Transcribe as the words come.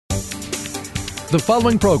The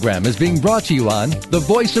following program is being brought to you on the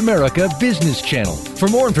Voice America Business Channel. For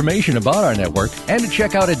more information about our network and to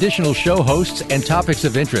check out additional show hosts and topics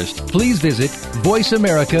of interest, please visit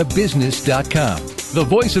voiceamericabusiness.com. The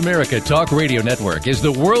Voice America Talk Radio Network is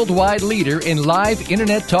the worldwide leader in live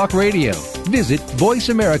Internet talk radio. Visit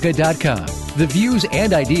voiceamerica.com. The views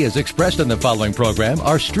and ideas expressed on the following program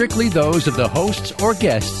are strictly those of the hosts or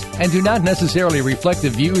guests and do not necessarily reflect the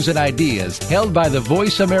views and ideas held by the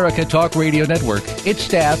Voice America Talk Radio Network, its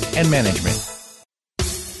staff, and management.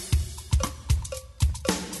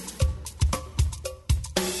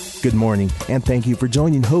 Good morning, and thank you for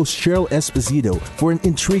joining host Cheryl Esposito for an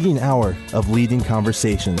intriguing hour of leading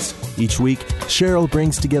conversations. Each week, Cheryl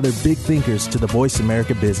brings together big thinkers to the Voice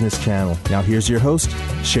America Business Channel. Now here's your host,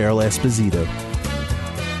 Cheryl Esposito.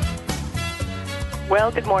 Well,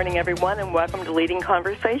 good morning, everyone, and welcome to Leading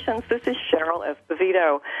Conversations. This is Cheryl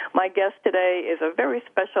Esposito. My guest today is a very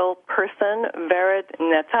special person, Vered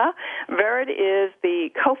Neta. Vered is the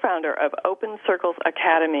co-founder of Open Circles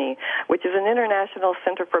Academy, which is an international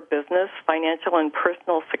center for business, financial, and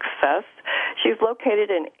personal success. She's located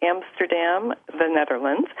in Amsterdam, the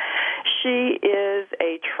Netherlands. She is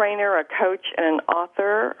a trainer, a coach, and an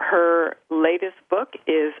author. Her latest book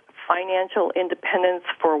is Financial Independence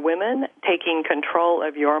for Women, Taking Control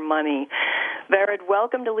of Your Money. Vered,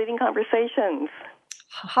 welcome to Leading Conversations.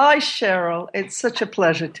 Hi, Cheryl. It's such a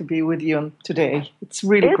pleasure to be with you today. It's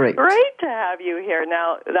really great. It's great to have you here.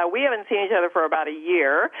 Now, we haven't seen each other for about a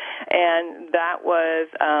year, and that was,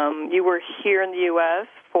 you were here in the U.S.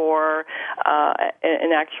 for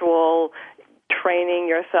an actual training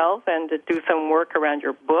yourself and to do some work around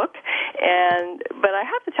your book. But I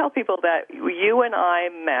have to tell people that you and I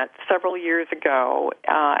met several years ago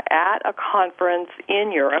at a conference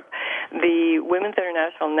in Europe, the Women's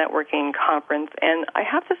International Networking Conference, and I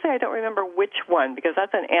have to say I don't remember which one because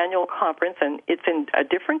that's an annual conference and it's in a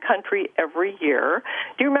different country every year.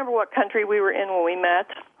 Do you remember what country we were in when we met?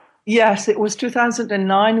 Yes, it was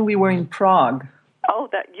 2009. We were in Prague. Oh,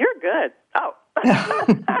 you're good. Oh.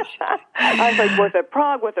 I was like, was it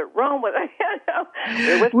Prague? Was it Rome? Was it,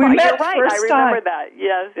 it was we Prague. met You're right. First I remember time. that.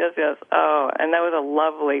 Yes. Oh, and that was a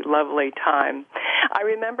lovely, lovely time. I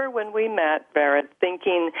remember when we met, Vered,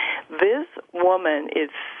 thinking this woman is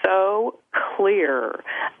so clear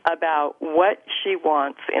about what she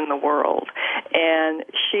wants in the world, and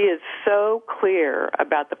she is so clear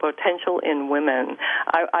about the potential in women.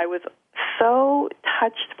 I was so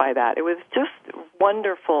touched by that. It was just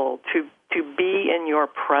wonderful to be in your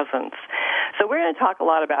presence. So we're going to talk a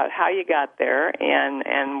lot about how you got there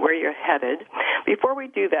and where you're headed. Before we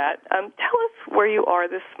do that, tell us where you are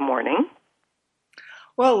this morning.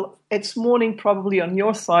 Well, it's morning probably on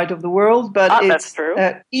your side of the world, but it's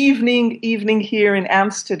evening here in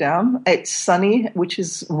Amsterdam. It's sunny, which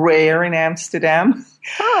is rare in Amsterdam.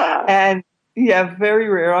 And yeah, very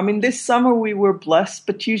rare. I mean, this summer we were blessed,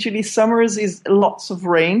 but usually summers is lots of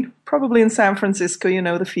rain. Probably in San Francisco, you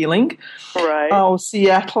know the feeling. Right. Oh,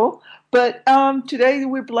 Seattle. But today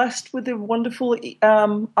we're blessed with a wonderful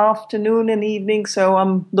afternoon and evening, so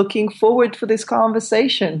I'm looking forward for this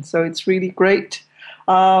conversation. So it's really great.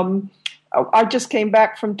 I just came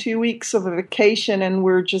back from 2 weeks of a vacation, and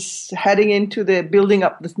we're just heading into the building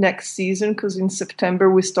up the next season because in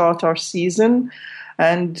September we start our season.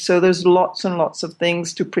 And so there's lots and lots of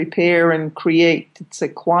things to prepare and create. It's a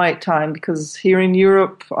quiet time because here in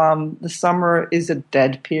Europe, the summer is a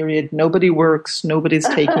dead period. Nobody works. Nobody's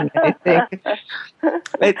taking anything.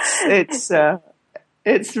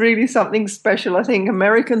 It's really something special. I think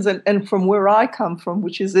Americans, and from where I come from,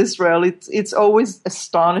 which is Israel, it's always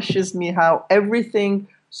astonishes me how everything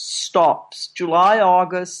stops. July,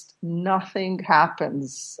 August, nothing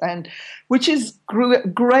happens, and which is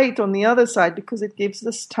great on the other side because it gives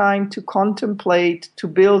us time to contemplate, to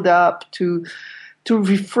build up, to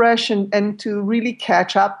refresh and to really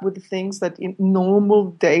catch up with the things that in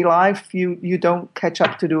normal day life you don't catch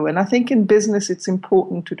up to do. And I think in business it's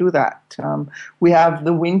important to do that. We have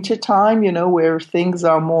the winter time, where things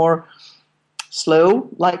are more slow.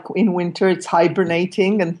 Like in winter, it's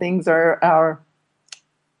hibernating and things are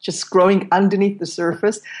just growing underneath the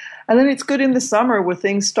surface. And then it's good in the summer where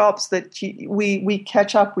things stops that we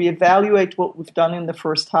catch up, we evaluate what we've done in the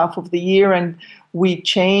first half of the year, and we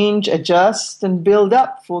change, adjust, and build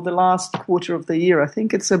up for the last quarter of the year. I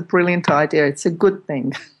think it's a brilliant idea. It's a good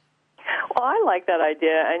thing. Well, I like that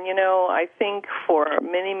idea. And, I think for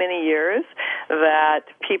many, many years that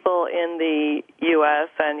people in the U.S.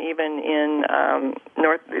 and even in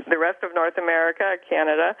the rest of North America,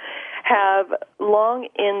 Canada, have long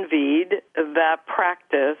envied that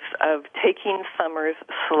practice of taking summers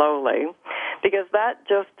slowly, because that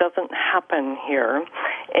just doesn't happen here.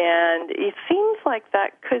 And it seems like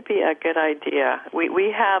that could be a good idea.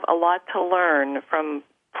 We have a lot to learn from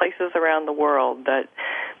places around the world that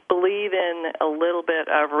believe in a little bit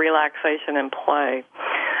of relaxation and play.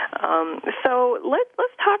 So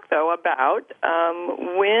let's talk, though, about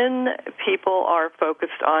when people are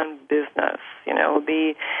focused on business. You know,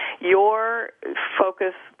 your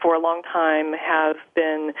focus for a long time has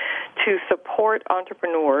been to support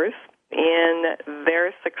entrepreneurs in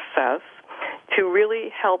their success, to really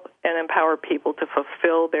help and empower people to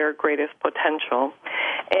fulfill their greatest potential.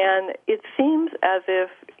 And it seems as if,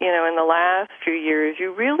 you know, in the last few years,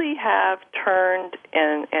 you really have turned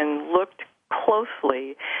and looked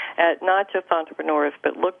closely at not just entrepreneurs,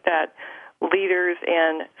 but looked at leaders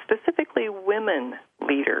and specifically women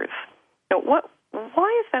leaders. Now,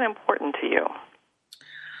 why is that important to you?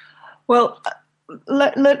 Well,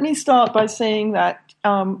 let me start by saying that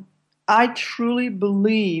I truly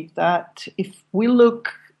believe that if we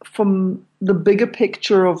look from the bigger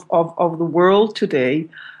picture of the world today,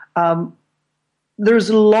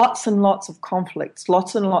 there's lots and lots of conflicts,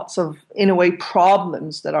 lots and lots of, in a way,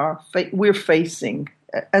 problems that we're facing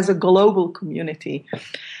as a global community.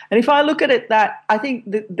 And if I look at it, that I think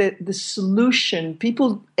the solution,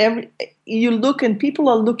 you look and people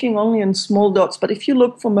are looking only in small dots, but if you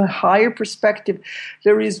look from a higher perspective,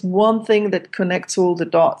 there is one thing that connects all the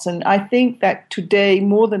dots. And I think that today,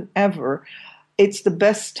 more than ever, it's the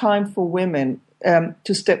best time for women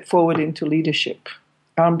to step forward into leadership.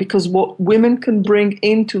 Because what women can bring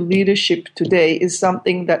into leadership today is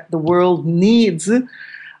something that the world needs,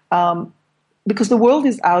 because the world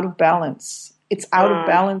is out of balance. It's out of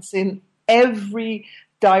balance in every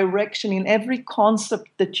direction, in every concept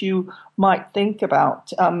that you might think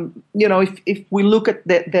about. You know, if we look at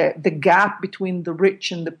the gap between the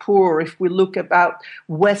rich and the poor, if we look about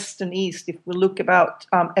West and East, if we look about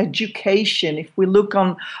education, if we look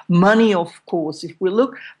on money, of course,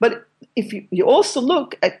 but if you also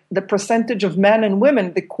look at the percentage of men and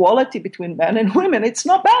women, the equality between men and women, it's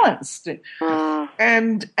not balanced.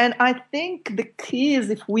 And I think the key is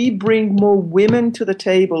if we bring more women to the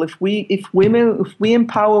table, if we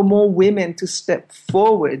empower more women to step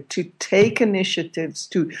forward, to take initiatives,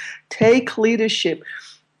 to take leadership,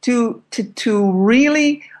 to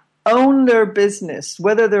really own their business,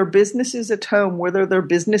 whether their business is at home, whether their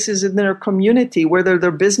business is in their community, whether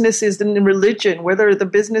their business is in religion, whether the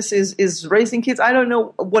business is raising kids, I don't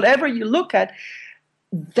know, whatever you look at,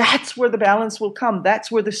 that's where the balance will come.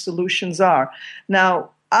 That's where the solutions are.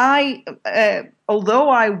 Now, although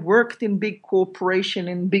I worked in big corporation,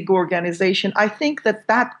 in big organization, I think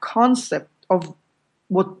that concept of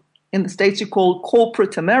what in the States you call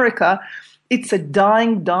corporate America, it's a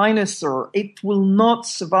dying dinosaur. It will not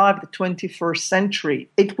survive the 21st century.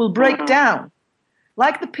 It will break down.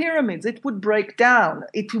 Like the pyramids, it would break down.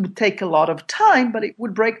 It would take a lot of time, but it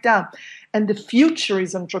would break down. And the future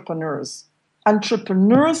is entrepreneurs.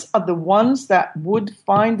 Entrepreneurs are the ones that would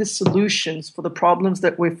find the solutions for the problems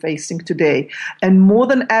that we're facing today. And more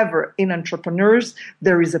than ever, in entrepreneurs,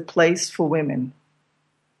 there is a place for women.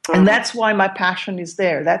 And that's why my passion is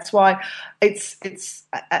there. That's why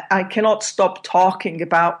I cannot stop talking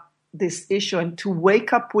about this issue, and to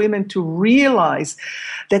wake up women to realize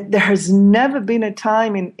that there has never been a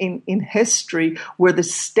time in history where the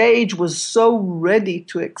stage was so ready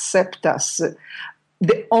to accept us.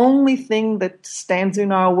 The only thing that stands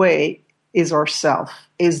in our way is ourself,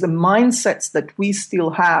 is the mindsets that we still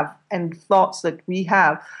have and thoughts that we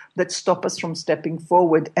have that stop us from stepping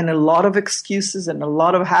forward, and a lot of excuses and a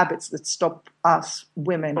lot of habits that stop us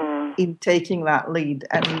women in taking that lead.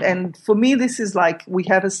 And for me, this is like, we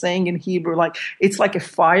have a saying in Hebrew, like, it's like a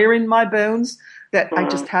fire in my bones that I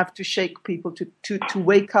just have to shake people to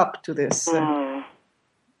wake up to this. So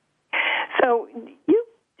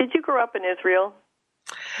did you grow up in Israel?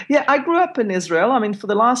 Yeah, I grew up in Israel. I mean, for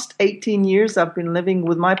the last 18 years, I've been living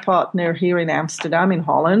with my partner here in Amsterdam, in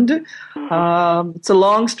Holland. It's a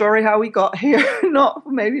long story how we got here,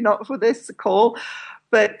 maybe not for this call,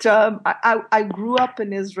 but I grew up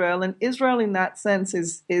in Israel, and Israel, in that sense,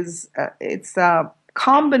 it's a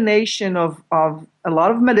combination of a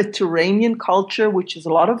lot of Mediterranean culture, which is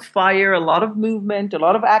a lot of fire, a lot of movement, a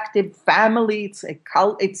lot of active family. It's a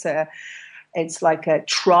cult. It's like a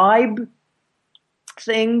tribe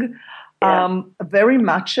thing, a very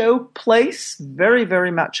macho place, very, very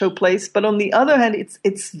macho place. But on the other hand,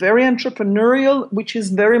 it's very entrepreneurial, which is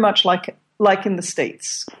very much like like in the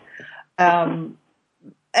States.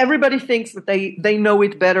 Everybody thinks that they know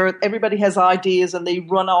it better. Everybody has ideas and they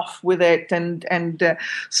run off with it, and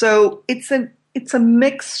so it's a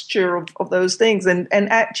mixture of those things. And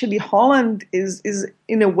actually, Holland is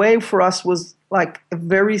in a way for us was like a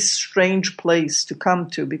very strange place to come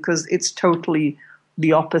to, because it's totally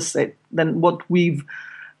the opposite than what we've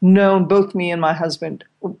known, both me and my husband,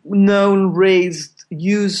 raised,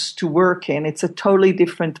 used to work in. It's a totally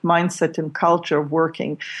different mindset and culture of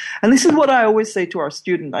working. And this is what I always say to our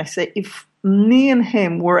student. I say, if me and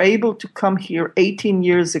him were able to come here 18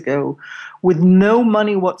 years ago with no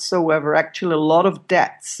money whatsoever, actually a lot of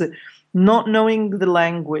debts, not knowing the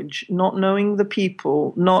language, not knowing the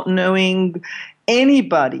people, not knowing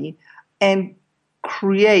anybody, and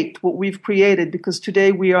create what we've created, because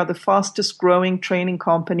today we are the fastest growing training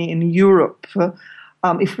company in Europe.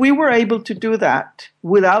 If we were able to do that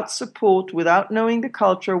without support, without knowing the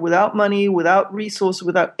culture, without money, without resource,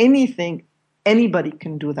 without anything, anybody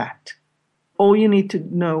can do that. All you need to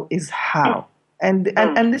know is how. And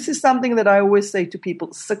this is something that I always say to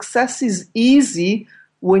people. Success is easy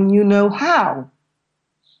when you know how.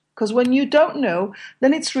 Because when you don't know,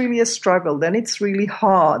 then it's really a struggle. Then it's really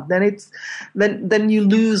hard. Then you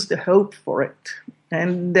lose the hope for it.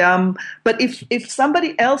 And but if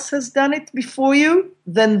somebody else has done it before you,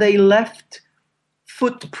 then they left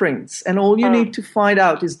footprints, and all you need to find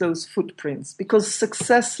out is those footprints. Because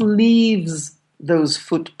success leaves those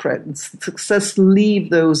footprints. Success leaves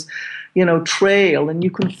those, trail, and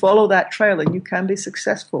you can follow that trail, and you can be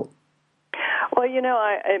successful. Well,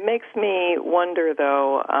 it makes me wonder,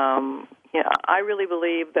 though. I really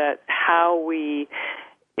believe that how we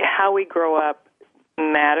grow up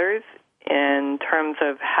matters in terms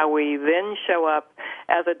of how we then show up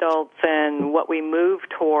as adults and what we move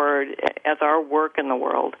toward as our work in the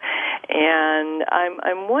world. And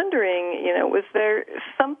I'm wondering, was there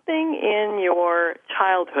something in your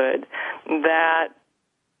childhood that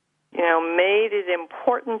made it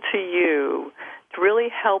important to you to really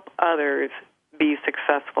help others be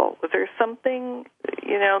successful? Was there something,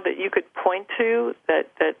 that you could point to that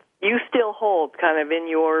you still hold kind of in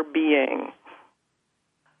your being?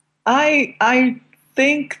 I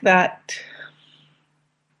think that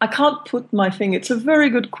I can't put my finger. It's a very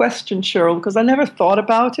good question, Cheryl, because I never thought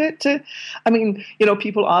about it. I mean,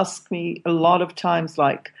 people ask me a lot of times,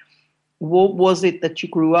 like, what was it that you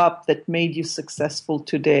grew up that made you successful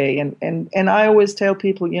today? And I always tell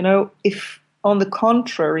people, if on the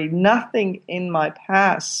contrary, nothing in my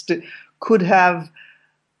past could have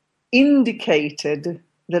indicated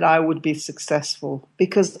that I would be successful,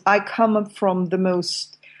 because I come from the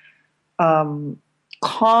most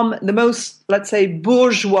let's say,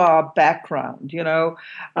 bourgeois background.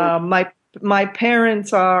 My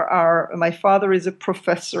parents are. My father is a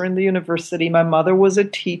professor in the university. My mother was a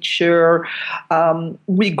teacher. I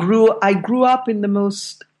grew up in the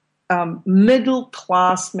most middle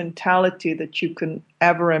class mentality that you can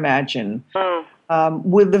ever imagine,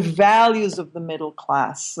 with the values of the middle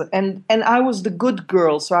class. And I was the good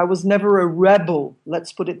girl, so I was never a rebel.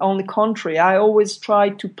 Let's put it on the contrary. I always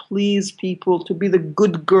tried to please people, to be the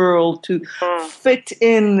good girl, to fit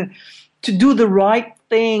in, to do the right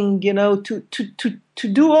thing, to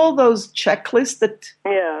do all those checklists that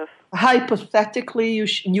hypothetically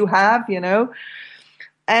you have,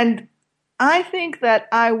 And I think that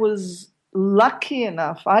I was lucky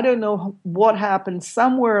enough. I don't know what happened,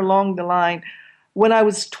 somewhere along the line. When I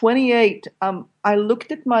was 28, I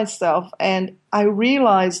looked at myself and I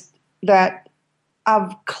realized that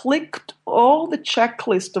I've clicked all the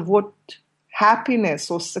checklist of what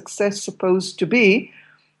happiness or success is supposed to be,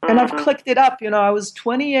 and I've clicked it up. I was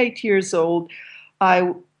 28 years old.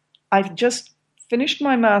 I've just finished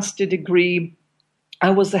my master's degree. I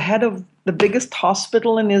was the head of the biggest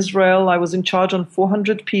hospital in Israel. I was in charge on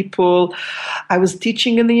 400 people. I was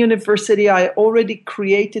teaching in the university. I already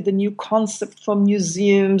created a new concept for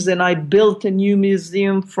museums, and I built a new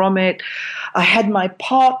museum from it. I had my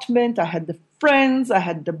apartment. I had the friends. I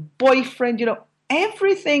had the boyfriend.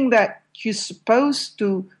 Everything that you're supposed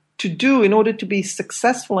to do in order to be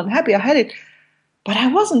successful and happy. I had it, but I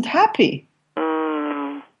wasn't happy.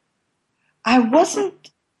 I wasn't.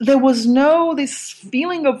 There was this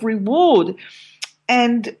feeling of reward.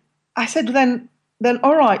 And I said, then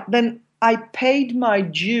all right, then I paid my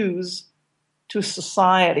dues to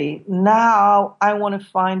society. Now I want to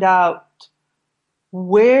find out,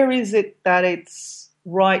 where is it that it's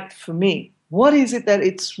right for me? What is it that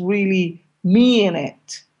it's really me in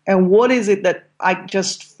it? And what is it that I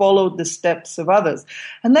just followed the steps of others?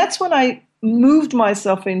 And that's when I moved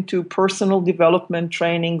myself into personal development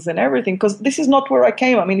trainings and everything, because this is not where I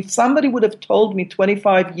came. I mean, if somebody would have told me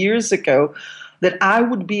 25 years ago that I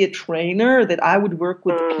would be a trainer, that I would work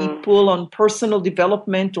with people on personal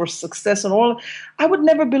development or success and all, I would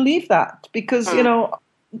never believe that. Because,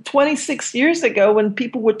 26 years ago, when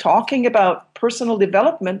people were talking about personal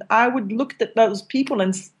development, I would look at those people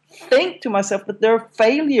and think to myself that they're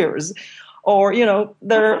failures, or,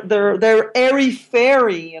 they're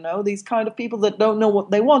airy-fairy, these kind of people that don't know what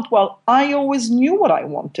they want. Well, I always knew what I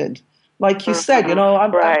wanted. Like you said,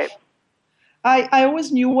 I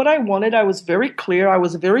always knew what I wanted. I was very clear. I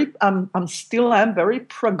was still am very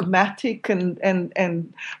pragmatic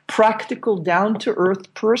and practical,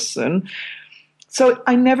 down-to-earth person. So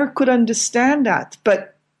I never could understand that.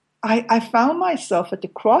 But I found myself at the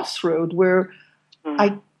crossroad where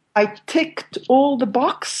I ticked all the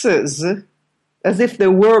boxes, as if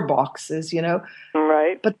there were boxes,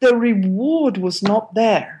 Right. But the reward was not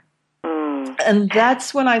there. And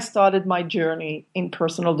that's when I started my journey in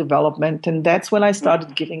personal development. And that's when I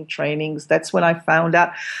started giving trainings. That's when I found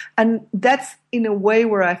out. And that's in a way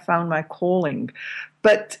where I found my calling.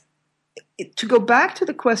 But to go back to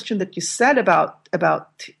the question that you said about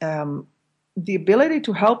the ability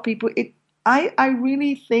to help people, I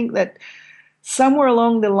really think that somewhere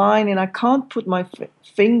along the line, and I can't put my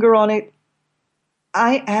finger on it,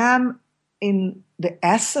 I am, in the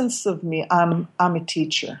essence of me, I'm a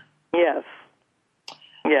teacher. Yes.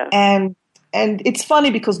 Yes. And it's funny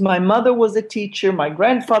because my mother was a teacher, my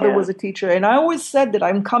grandfather was a teacher, and I always said that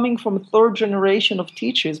I'm coming from a third generation of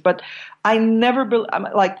teachers, but I never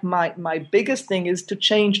my biggest thing is to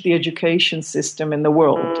change the education system in the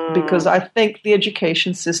world, because I think the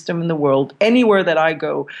education system in the world, anywhere that I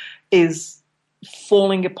go, is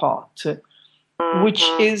falling apart, which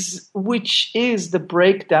is the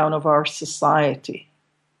breakdown of our society.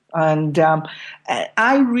 And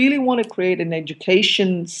I really want to create an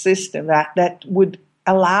education system that would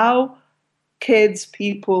allow kids,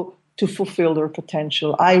 people, to fulfill their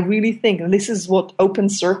potential. I really think, and this is what Open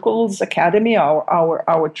Circles Academy,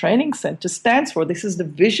 our training center, stands for. This is the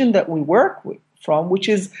vision that we work from, which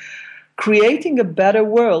is creating a better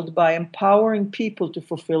world by empowering people to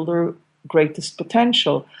fulfill their greatest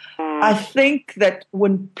potential. I think that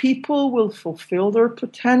when people will fulfill their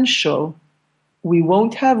potential, we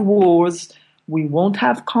won't have wars, we won't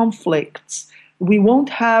have conflicts, we won't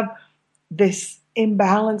have this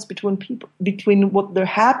imbalance between people, between what they're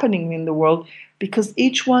happening in the world, because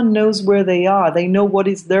each one knows where they are. They know what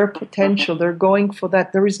is their potential. They're going for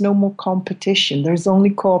that. There is no more competition. There's only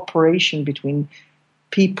cooperation between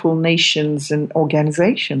people, nations, and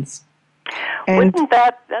organizations. And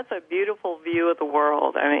that's a beautiful view of the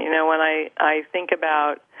world. I mean, when I think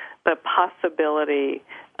about the possibility,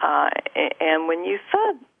 and when you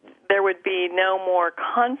said there would be no more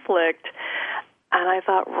conflict, and I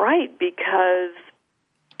thought, right, because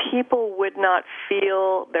people would not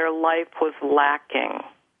feel their life was lacking,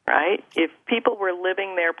 right? If people were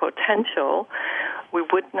living their potential, we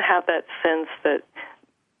wouldn't have that sense that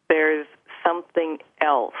there's something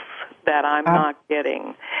else that I'm not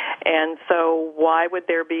getting. And so why would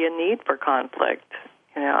there be a need for conflict?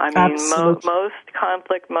 Most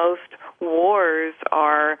conflict, most wars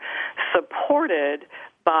are supported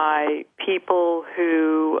by people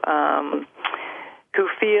who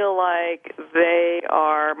feel like they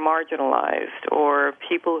are marginalized, or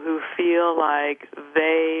people who feel like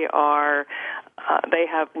they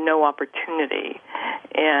have no opportunity.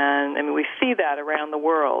 And I mean, we see that around the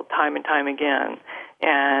world time and time again.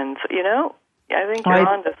 And I think you're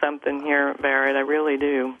onto something here, Vered. I really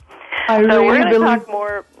do. We're going to talk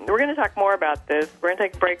more. We're going to talk more about this. We're going to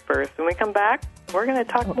take a break first. When we come back, we're going to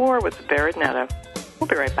talk more with Vered Neta. We'll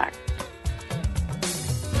be right back.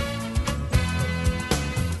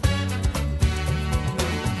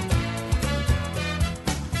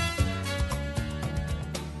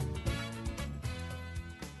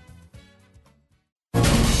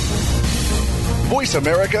 Voice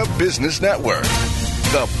America Business Network,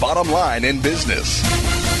 the bottom line in business.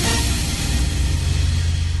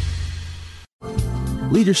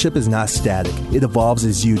 Leadership is not static. It evolves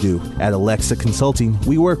as you do. At Alexa Consulting,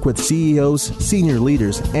 we work with CEOs, senior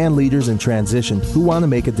leaders, and leaders in transition who want to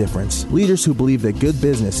make a difference. Leaders who believe that good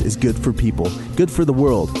business is good for people, good for the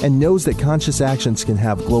world, and knows that conscious actions can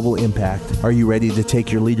have global impact. Are you ready to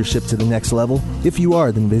take your leadership to the next level? If you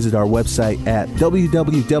are, then visit our website at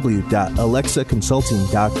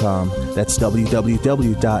www.alexaconsulting.com. That's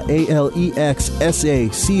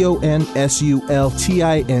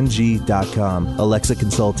www.alexaconsulting.com. Alexa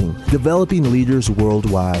Consulting, developing leaders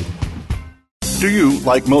worldwide. Do you,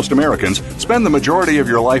 like most Americans, spend the majority of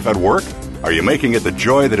your life at work? Are you making it the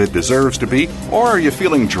joy that it deserves to be, or are you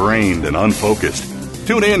feeling drained and unfocused?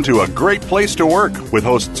 Tune in to A Great Place to Work with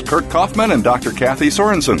hosts Kurt Kaufman and Dr. Kathy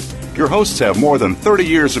Sorensen. Your hosts have more than 30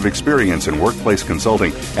 years of experience in workplace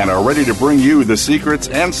consulting and are ready to bring you the secrets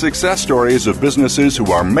and success stories of businesses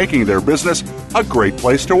who are making their business a great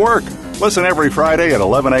place to work. Listen every Friday at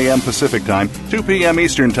 11 a.m. Pacific Time, 2 p.m.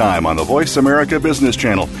 Eastern Time on the Voice America Business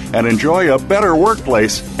Channel and enjoy a better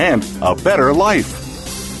workplace and a better life.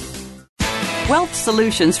 Wealth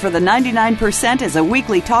Solutions for the 99% is a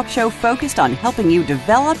weekly talk show focused on helping you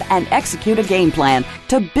develop and execute a game plan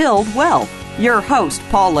to build wealth. Your host,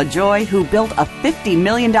 Paul LaJoy, who built a $50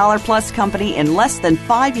 million plus company in less than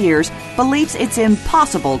 5 years, believes it's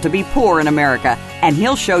impossible to be poor in America, and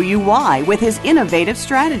he'll show you why with his innovative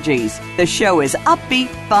strategies. The show is upbeat,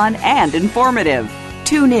 fun, and informative.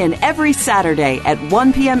 Tune in every Saturday at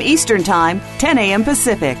 1 p.m. Eastern Time, 10 a.m.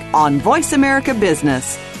 Pacific on Voice America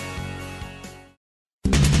Business.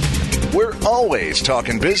 We're always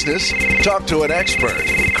talking business. Talk to an expert.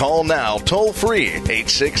 Call now toll free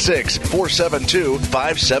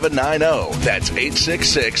 866-472-5790. That's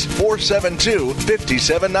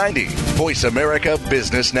 866-472-5790. Voice America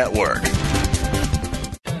Business Network.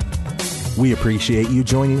 We appreciate you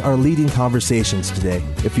joining our leading conversations today.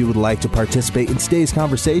 If you would like to participate in today's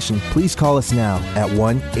conversation, please call us now at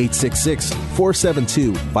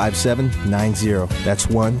 1-866-472-5790. That's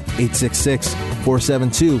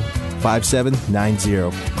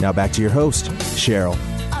 1-866-472-5790. Now back to your host, Cheryl.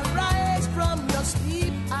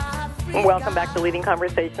 Welcome back to Leading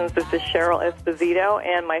Conversations. This is Cheryl Esposito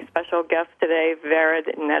and my special guest today,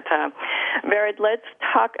 Vered Neta. Vered, let's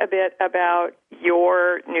talk a bit about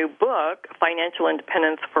your new book, Financial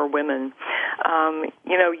Independence for Women.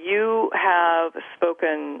 You have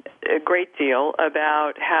spoken a great deal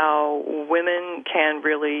about how women can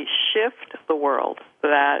really shift the world,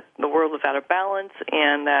 that the world is out of balance,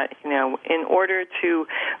 and that, in order to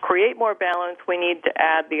create more balance, we need to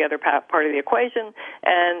add the other part of the equation,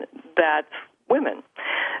 and that's women.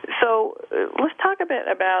 So let's talk a bit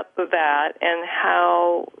about that and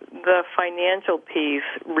how the financial piece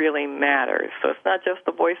really matters. So it's not just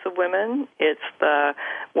the voice of women, it's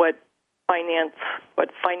what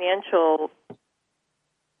financial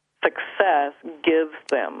success gives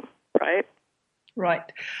them, right?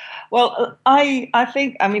 Right. Well, I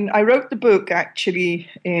wrote the book actually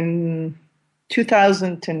in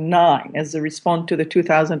 2009 as a response to the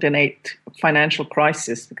 2008 financial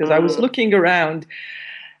crisis, because I was looking around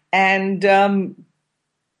and the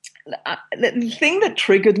thing that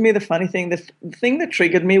triggered me, the thing that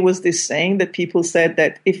triggered me was this saying that people said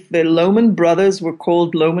that if the Lehman Brothers were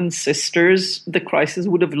called Lehman Sisters, the crisis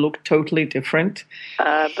would have looked totally different.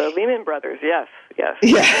 The Lehman Brothers, yes.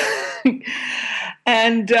 Yeah.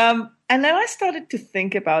 And then I started to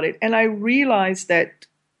think about it, and I realized that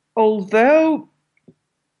although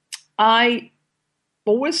I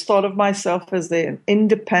always thought of myself as an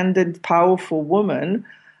independent, powerful woman,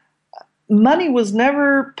 money was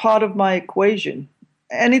never part of my equation.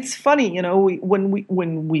 And it's funny,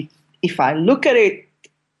 if I look at it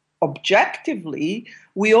objectively,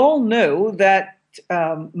 we all know that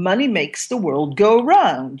money makes the world go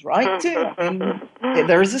round, right? And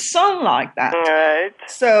there's a song like that. Right.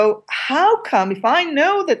 So how come, if I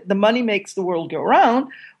know that the money makes the world go round,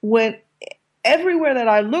 when everywhere that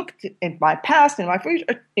I looked in my past, in my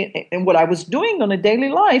future, in what I was doing on a daily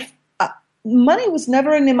life, money was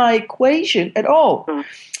never in my equation at all.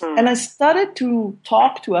 And I started to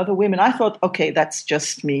talk to other women. I thought, okay, that's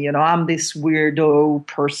just me. I'm this weirdo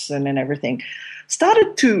person and everything.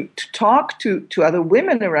 Started to talk to other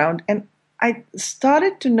women around, and I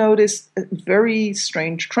started to notice a very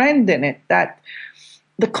strange trend in it, that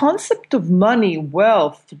the concept of money,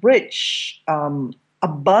 wealth, rich,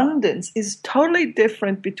 abundance is totally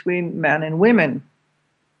different between men and women.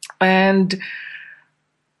 And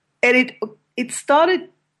it started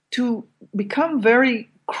to become very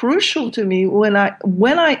crucial to me when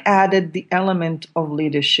I added the element of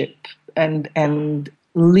leadership and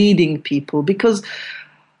leading people, because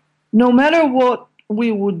no matter what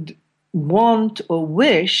we would want or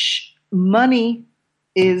wish, money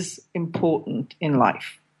is important in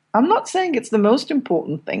life. I'm not saying it's the most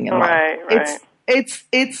important thing in life. Right.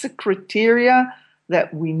 It's a criteria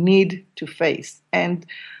that we need to face. And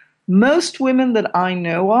most women that I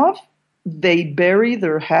know of, they bury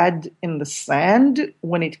their head in the sand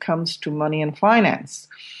when it comes to money and finance.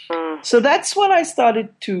 So that's when I started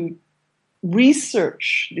to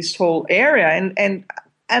research this whole area, and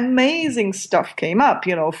amazing stuff came up.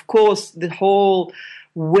 Of course, the whole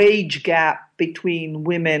wage gap between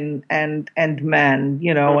women and men,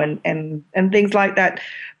 and things like that.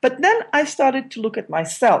 But then I started to look at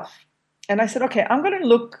myself, and I said, okay, I'm going to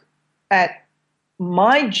look at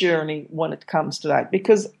my journey when it comes to that,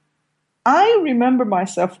 because I remember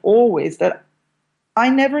myself always that I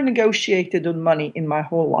never negotiated on money in my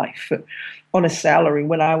whole life, on a salary.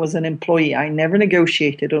 When I was an employee, I never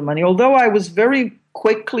negotiated on money, although I was very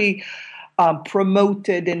quickly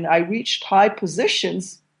promoted and I reached high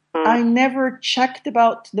positions. I never checked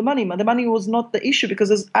about the money. The money was not the issue,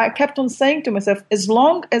 because I kept on saying to myself, as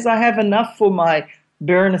long as I have enough for my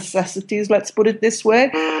bare necessities, let's put it this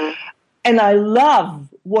way, and I love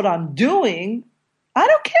what I'm doing, I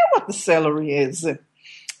don't care what the salary is.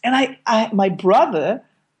 And my brother,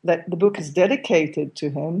 that the book is dedicated to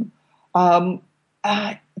him,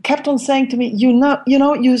 kept on saying to me,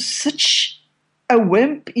 you're such a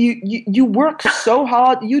wimp. You work so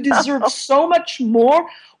hard. You deserve so much more.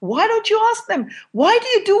 Why don't you ask them? Why do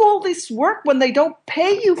you do all this work when they don't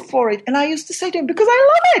pay you for it? And I used to say to him, because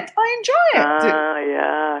I love it. I enjoy it.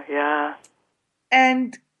 Yeah.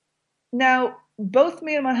 And now both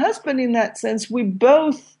me and my husband, in that sense, we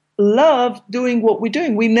both love doing what we're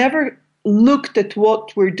doing. We never looked at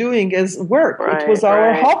what we're doing as work. It was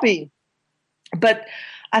our hobby. But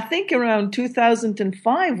I think around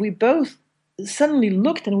 2005, we both suddenly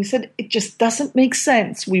looked and we said, it just doesn't make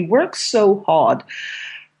sense. We work so hard,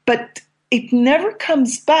 but it never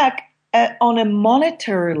comes back on a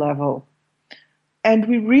monetary level. And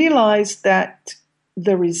we realized that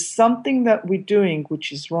there is something that we're doing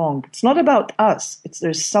which is wrong. It's not about us.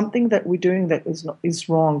 There's something that we're doing that is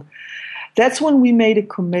wrong. That's when we made a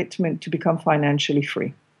commitment to become financially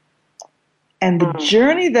free. And the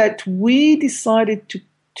journey that we decided to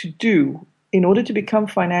do in order to become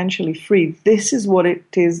financially free, this is what it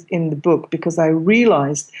is in the book, because I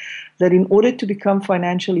realized that in order to become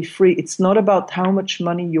financially free, it's not about how much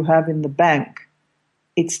money you have in the bank.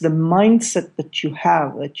 It's the mindset that you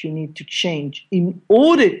have that you need to change in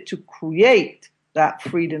order to create that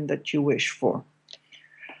freedom that you wish for.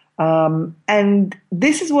 And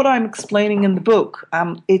this is what I'm explaining in the book.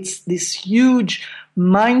 It's this huge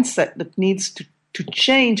mindset that needs to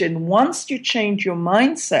change. And once you change your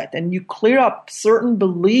mindset and you clear up certain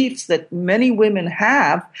beliefs that many women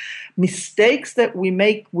have, mistakes that we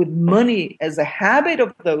make with money as a habit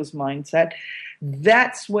of those mindset,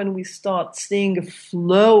 that's when we start seeing a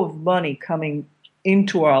flow of money coming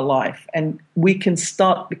into our life, and we can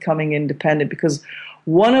start becoming independent. Because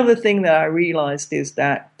one of the things that I realized is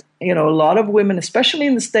that, a lot of women, especially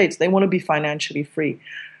in the States, they want to be financially free,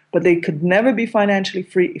 but they could never be financially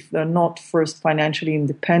free if they're not first financially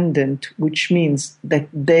independent, which means that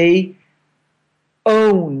they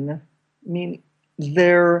own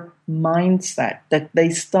their mindset, that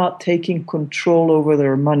they start taking control over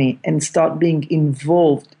their money and start being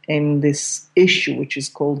involved in this issue, which is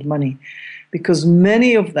called money. Because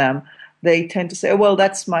many of them, they tend to say, well,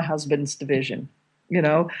 that's my husband's division,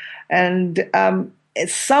 and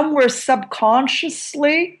somewhere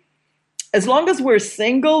subconsciously, as long as we're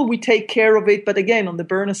single, we take care of it, but again, on the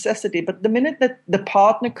bare necessity. But the minute that the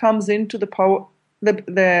partner comes into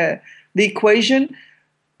the equation,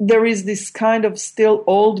 there is this kind of still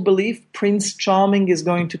old belief, Prince Charming is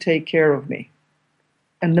going to take care of me.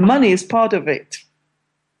 And the money is part of it.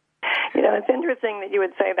 It's interesting that you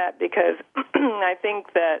would say that, because I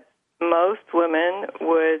think that most working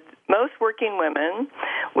women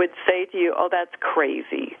would say to you, oh, that's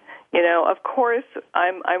crazy. Of course,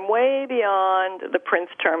 I'm way beyond the Prince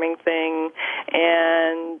Charming thing,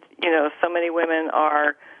 and, so many women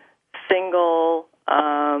are single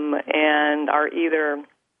and are either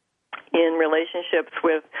in relationships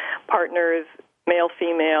with partners, male,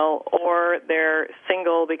 female, or they're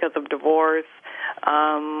single because of divorce,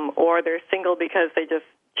 or they're single because they just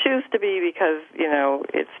choose to be because,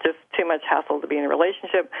 it's just too much hassle to be in a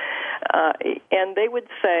relationship. And they would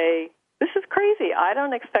say, this is crazy. I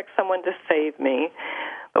don't expect someone to save me.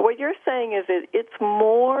 But what you're saying is it's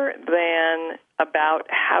more than about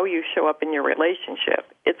how you show up in your relationship.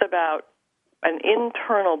 It's about an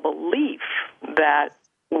internal belief that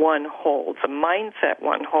one holds, a mindset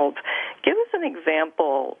one holds. Give us an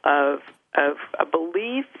example of a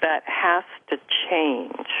belief that has to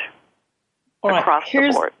change across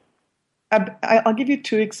the board. I'll give you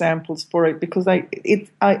two examples for it, because I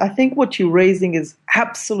think what you're raising is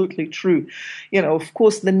absolutely true. Of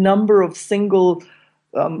course, the number of single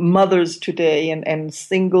mothers today and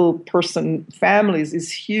single person families is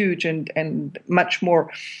huge and much more.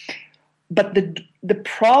 But the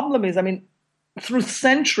problem is, through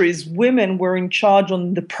centuries, women were in charge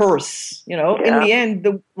on the purse. In the end,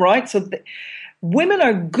 women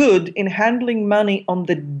are good in handling money on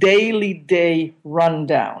the daily day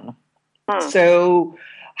rundown. So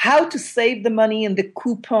how to save the money and the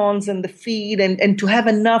coupons and the feed and to have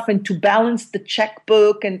enough and to balance the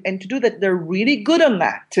checkbook and to do that. They're really good on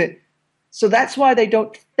that. So that's why they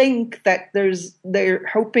don't think that they're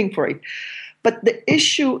hoping for it. But the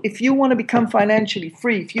issue, if you want to become financially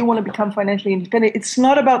free, if you want to become financially independent, it's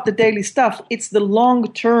not about the daily stuff. It's the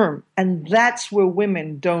long term. And that's where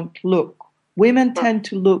women don't look. Women tend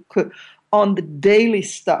to look on the daily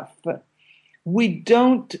stuff. We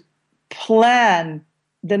don't plan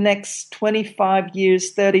the next 25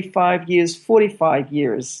 years, 35 years, 45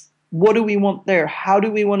 years. What do we want there? How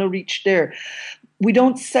do we want to reach there? We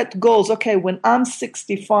don't set goals. Okay, when I'm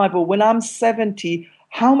 65 or when I'm 70,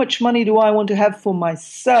 how much money do I want to have for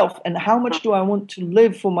myself and how much do I want to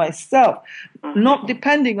live for myself? Not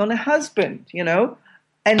depending on a husband,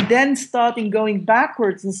 and then starting going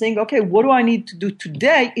backwards and saying, okay, what do I need to do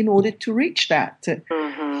today in order to reach that?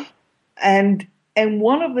 And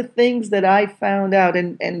one of the things that I found out,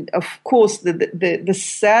 and of course the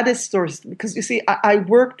saddest stories, because you see, I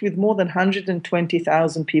worked with more than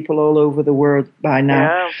 120,000 people all over the world by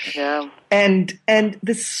now. Yeah. And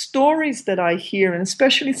the stories that I hear, and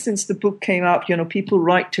especially since the book came out, people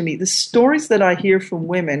write to me. The stories that I hear from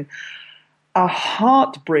women are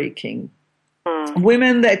heartbreaking.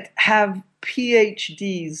 Women that have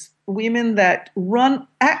PhDs, women that run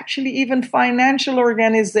actually even financial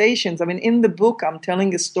organizations. I mean, in the book, I'm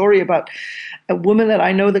telling a story about a woman that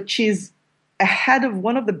I know that she's a head of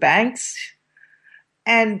one of the banks.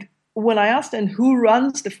 And when I asked her, who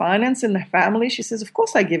runs the finance in the family, she says, of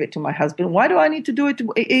course I give it to my husband. Why do I need to do it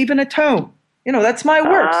even at home? That's my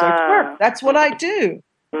work. So it's work. That's what I do,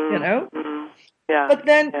 Yeah. But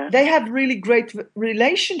then they have really great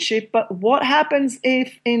relationship. But what happens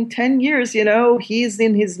if in 10 years, he's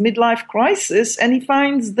in his midlife crisis and he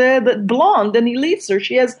finds the blonde and he leaves her?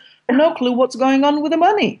 She has no clue what's going on with the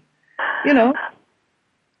money,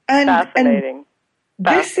 And,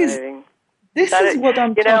 Fascinating. This is what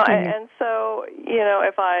I'm talking about. And so,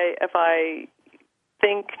 if I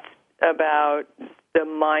think about the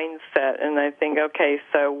mindset and I think, okay,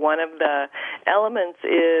 so one of the elements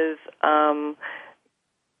is,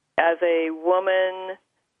 as a woman,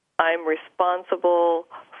 I'm responsible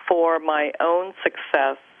for my own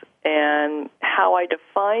success, and how I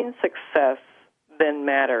define success then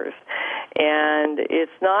matters. And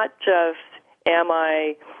it's not just, am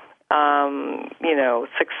I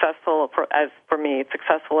successful for me,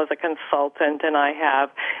 successful as a consultant and I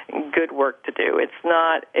have good work to do. It's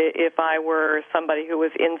not, if I were somebody who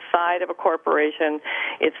was inside of a corporation,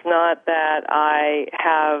 it's not that I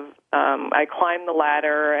climb the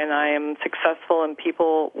ladder and I am successful and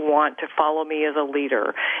people want to follow me as a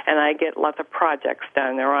leader and I get lots of projects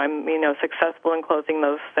done or I'm, successful in closing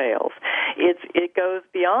those sales. It goes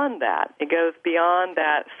beyond that. It goes beyond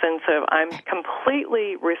that sense of I'm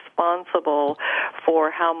completely responsible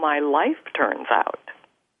for how my life turns out.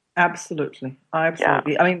 Absolutely. Yeah.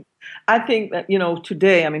 I mean, I think that,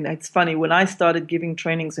 today, it's funny, when I started giving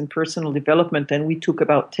trainings in personal development and we took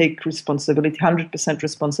about take responsibility, 100%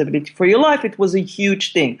 responsibility for your life, it was a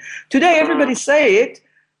huge thing. Today, everybody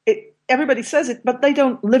everybody says it, but they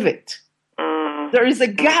don't live it. There is a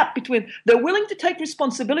gap between, they're willing to take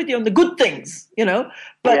responsibility on the good things,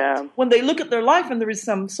 but when they look at their life and there is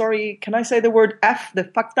some, sorry, can I say the word F, the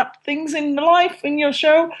fucked up things in life in your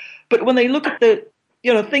show? But when they look at the,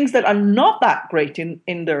 things that are not that great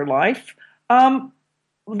in their life,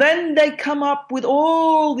 then they come up with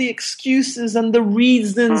all the excuses and the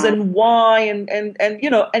reasons and why,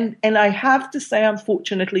 and I have to say,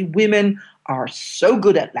 unfortunately, women are so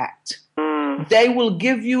good at that. They will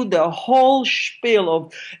give you the whole spiel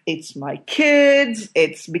of it's my kids,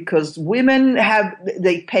 it's because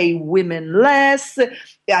they pay women less,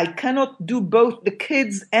 I cannot do both the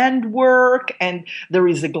kids and work, and there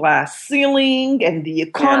is a glass ceiling, and the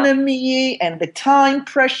economy, and the time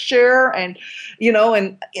pressure, and,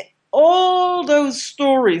 and all those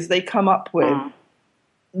stories they come up with.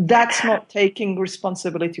 That's not taking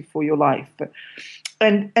responsibility for your life.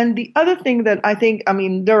 And the other thing that I think,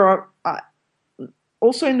 there are,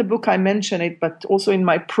 also in the book I mention it, but also in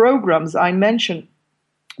my programs I mention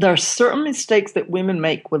there are certain mistakes that women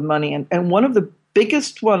make with money. And one of the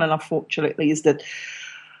biggest one, and unfortunately, is that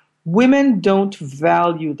women don't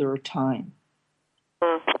value their time.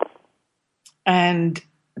 And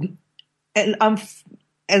I'm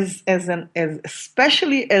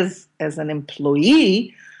especially as an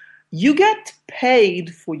employee, you get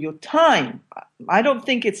paid for your time. I don't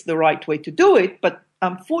think it's the right way to do it, but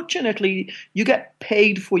unfortunately, you get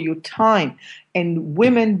paid for your time, and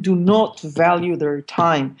women do not value their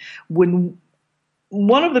time. When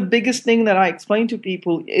one of the biggest things that I explain to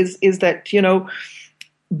people is that,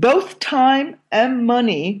 both time and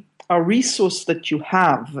money are resources that you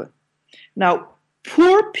have. Now,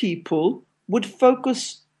 poor people would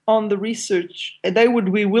focus on the research, and they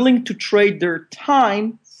would be willing to trade their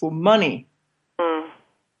time for money.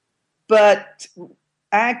 But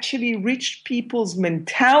actually, rich people's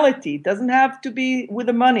mentality doesn't have to be with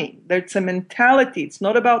the money. It's a mentality. It's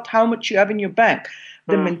not about how much you have in your bank.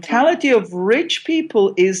 The mentality of rich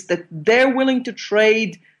people is that they're willing to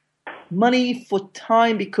trade money for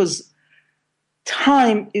time, because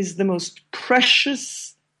time is the most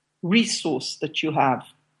precious resource that you have.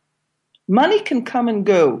 Money can come and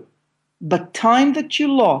go, but time that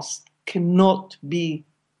you lost cannot be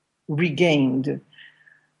regained.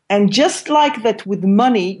 And just like that with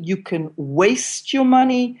money, you can waste your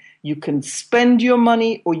money, you can spend your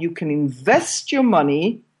money, or you can invest your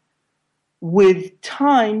money. With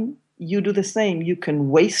time, you do the same. You can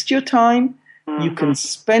waste your time, you can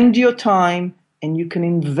spend your time, and you can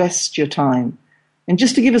invest your time. And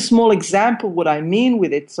just to give a small example what I mean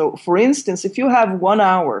with it. So, for instance, if you have 1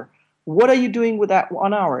 hour, what are you doing with that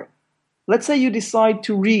 1 hour? Let's say you decide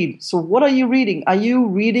to read. So what are you reading? Are you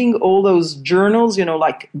reading all those journals,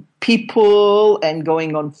 like People, and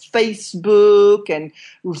going on Facebook and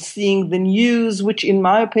seeing the news, which in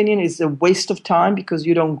my opinion is a waste of time because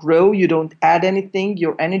you don't grow, you don't add anything,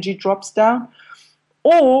 your energy drops down?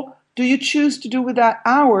 Or do you choose to do with that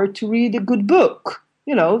hour to read a good book?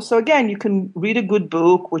 So again, you can read a good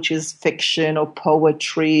book, which is fiction or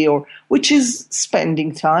poetry, or which is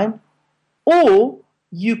spending time. Or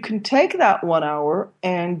you can take that 1 hour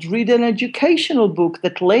and read an educational book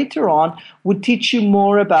that later on would teach you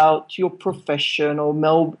more about your profession, or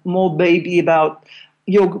more maybe about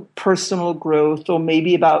your personal growth, or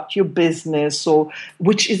maybe about your business, or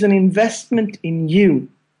which is an investment in you.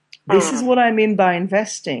 This is what I mean by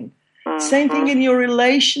investing. Same thing in your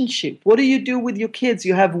relationship. What do you do with your kids?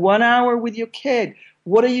 You have 1 hour with your kid.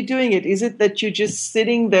 What are you doing it? Is it that you're just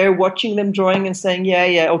sitting there watching them drawing and saying,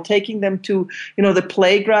 yeah, or taking them to, the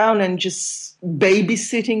playground and just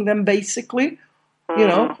babysitting them basically,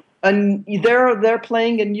 and they're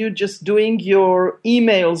playing and you're just doing your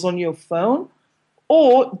emails on your phone?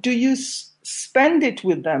 Or do you spend it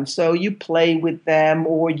with them? So you play with them,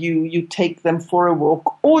 or you take them for a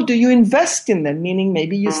walk, or do you invest in them? Meaning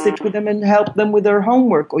maybe you sit with them and help them with their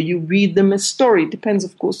homework, or you read them a story. It depends,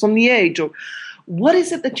 of course, on the age. Or what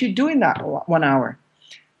is it that you do in that 1 hour?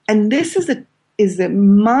 And this is a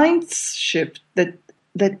mind shift that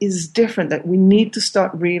is different, that we need to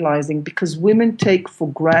start realizing, because women take for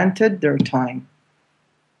granted their time.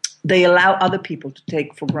 They allow other people to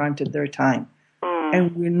take for granted their time.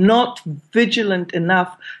 And we're not vigilant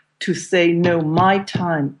enough to say, no, my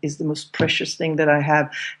time is the most precious thing that I have.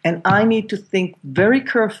 And I need to think very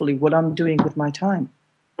carefully what I'm doing with my time.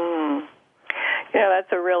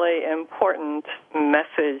 That's a really important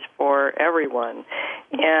message for everyone.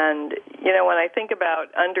 And, when I think about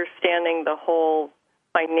understanding the whole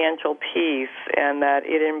financial piece, and that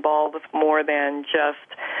it involves more than just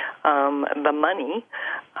the money,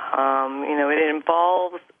 it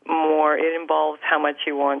involves more. It involves how much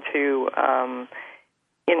you want to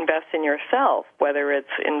invest in yourself, whether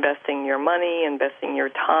it's investing your money, investing your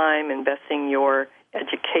time, investing your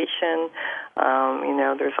education.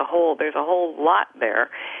 There's a whole lot there.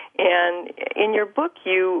 And in your book,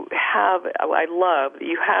 you have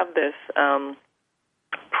this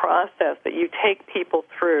process that you take people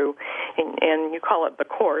through, and you call it the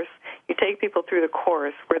course. You take people through the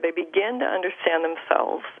course where they begin to understand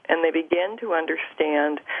themselves, and they begin to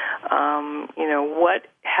understand, what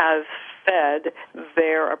has fed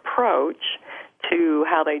their approach to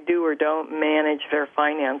how they do or don't manage their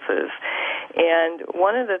finances. And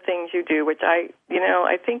one of the things you do, which I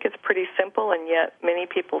think is pretty simple, and yet many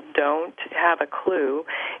people don't have a clue,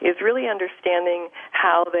 is really understanding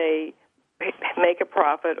how they make a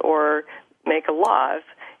profit or make a loss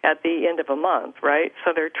at the end of a month, right?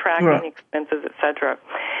 So they're tracking expenses, et cetera.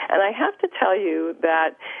 And I have to tell you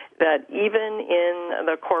that even in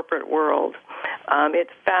the corporate world, it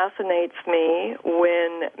fascinates me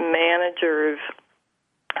when managers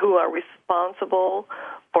who are responsible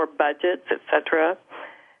for budgets, et cetera,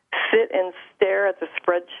 sit and stare at the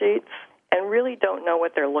spreadsheets and really don't know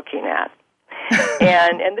what they're looking at.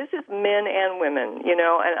 And this is men and women,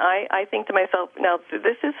 and I think to myself, now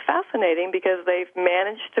this is fascinating because they've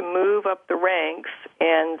managed to move up the ranks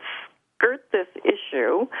and skirt this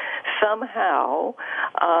issue somehow,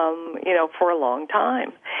 for a long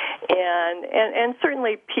time. And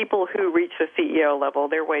certainly people who reach the CEO level,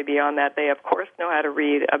 they're way beyond that. They, of course, know how to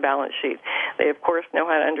read a balance sheet. They, of course, know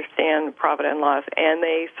how to understand profit and loss. And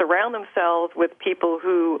they surround themselves with people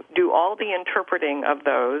who do all the interpreting of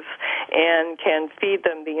those and can feed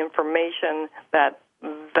them the information that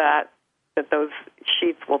those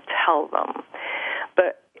sheets will tell them.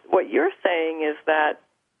 But what you're saying is that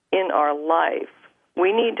in our life,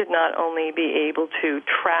 we need to not only be able to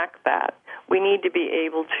track that, we need to be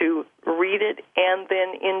able to read it and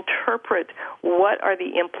then interpret what are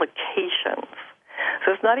the implications.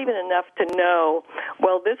 So it's not even enough to know,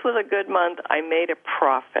 well, this was a good month, I made a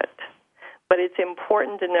profit. But it's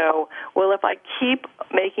important to know, well, if I keep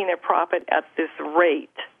making a profit at this rate,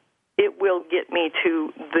 it will get me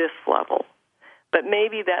to this level. But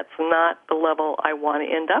maybe that's not the level I want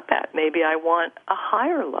to end up at. Maybe I want a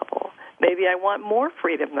higher level. Maybe I want more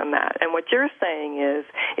freedom than that. And what you're saying is,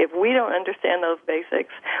 if we don't understand those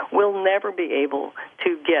basics, we'll never be able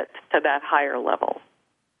to get to that higher level.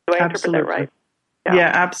 Do I interpret that right?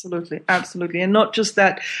 Yeah, absolutely. Absolutely. And not just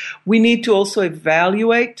that, we need to also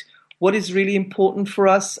evaluate what is really important for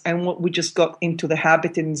us and what we just got into the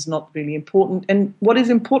habit and is not really important. And what is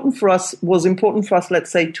important for us was important for us,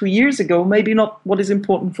 let's say, 2 years ago, maybe not what is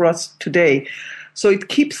important for us today. So it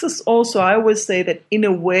keeps us also, I always say that in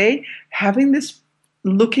a way, having this,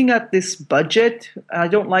 looking at this budget, I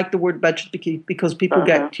don't like the word budget because people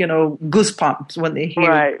get, goosebumps when they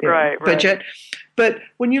hear budget. Right. But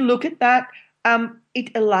when you look at that, it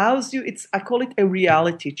allows you, I call it a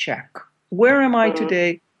reality check. Where am I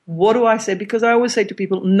today? What do I say? Because I always say to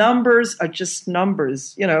people, numbers are just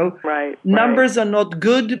numbers, Numbers are not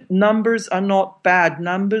good. Numbers are not bad.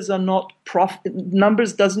 Numbers are not profit.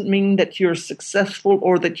 Numbers doesn't mean that you're successful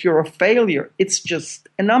or that you're a failure. It's just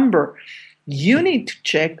a number. You need to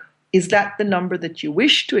check, is that the number that you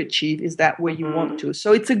wish to achieve? Is that where you want to?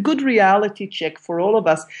 So it's a good reality check for all of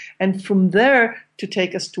us. And from there to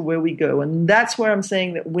take us to where we go. And that's where I'm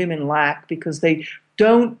saying that women lack, because they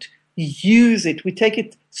don't use it. We take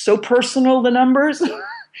it so personal, the numbers,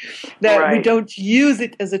 that we don't use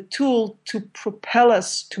it as a tool to propel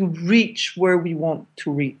us to reach where we want to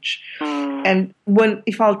reach. And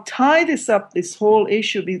if I'll tie this up, this whole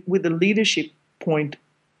issue with the leadership point,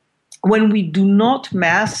 when we do not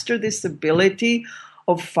master this ability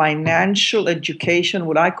of financial education,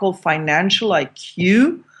 what I call financial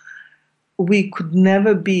IQ, we could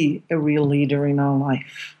never be a real leader in our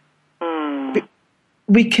life.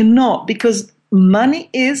 We cannot, because money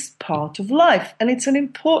is part of life, and it's an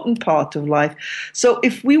important part of life. So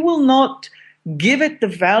if we will not give it the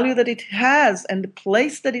value that it has and the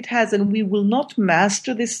place that it has, and we will not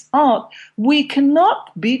master this art, we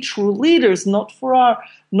cannot be true leaders, not for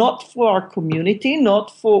our community,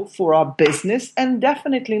 not for our business, and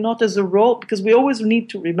definitely not as a role, because we always need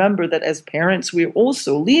to remember that as parents, we're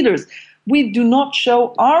also leaders. We do not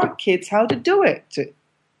show our kids how to do it.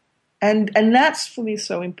 And that's, for me,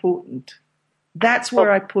 so important. That's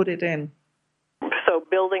where I put it in. So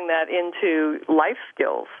building that into life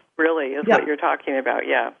skills really is what you're talking about.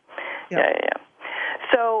 Yeah.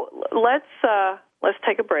 So let's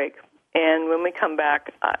take a break. And when we come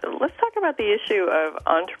back, let's talk about the issue of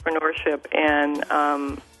entrepreneurship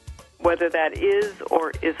and whether that is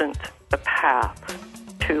or isn't the path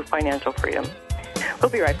to financial freedom. We'll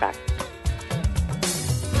be right back.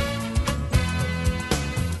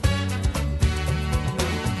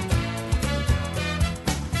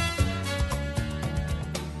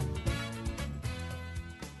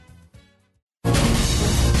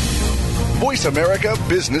 Voice America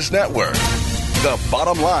Business Network, the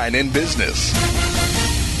bottom line in business.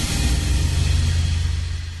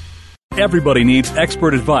 Everybody needs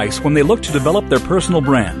expert advice when they look to develop their personal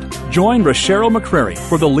brand. Join Cheryl McCrary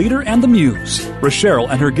for The Leader and the Muse. Cheryl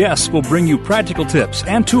and her guests will bring you practical tips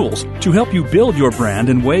and tools to help you build your brand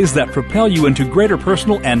in ways that propel you into greater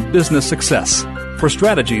personal and business success. For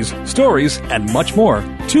strategies, stories, and much more,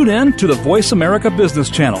 tune in to the Voice America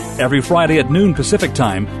Business Channel every Friday at noon Pacific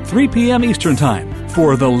Time, 3 p.m. Eastern Time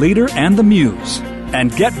for The Leader and the Muse.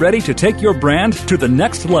 And get ready to take your brand to the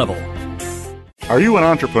next level. Are you an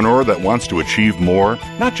entrepreneur that wants to achieve more?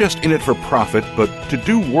 Not just in it for profit, but to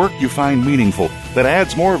do work you find meaningful that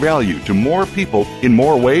adds more value to more people in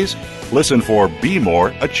more ways? Listen for Be More,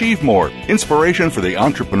 Achieve More, Inspiration for the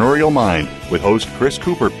Entrepreneurial Mind. With host Chris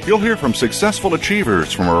Cooper, you'll hear from successful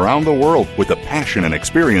achievers from around the world with the passion and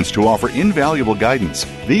experience to offer invaluable guidance.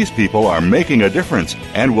 These people are making a difference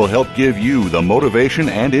and will help give you the motivation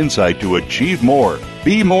and insight to achieve more.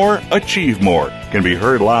 Be More, Achieve More can be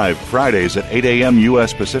heard live Fridays at 8 a.m.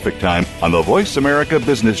 U.S. Pacific Time on the Voice America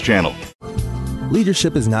Business Channel.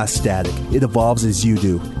 Leadership is not static. It evolves as you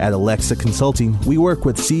do. At Alexa Consulting, we work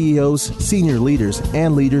with CEOs, senior leaders,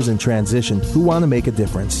 and leaders in transition who want to make a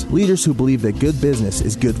difference. Leaders who believe that good business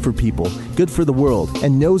is good for people, good for the world,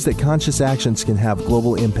 and knows that conscious actions can have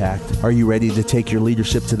global impact. Are you ready to take your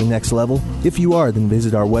leadership to the next level? If you are, then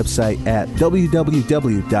visit our website at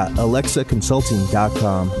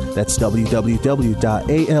www.alexaconsulting.com. That's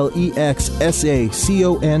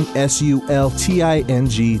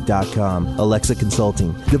www.alexaconsulting.com. Alexa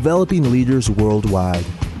Consulting, developing leaders worldwide.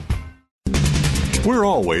 We're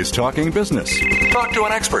always talking business. Talk to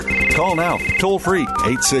an expert. Call now, toll free,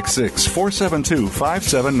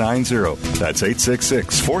 866-472-5790. That's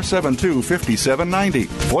 866-472-5790.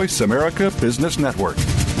 Voice America Business Network.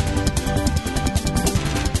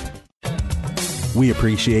 We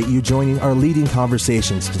appreciate you joining our leading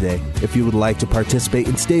conversations today. If you would like to participate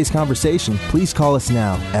in today's conversation, please call us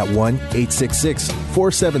now at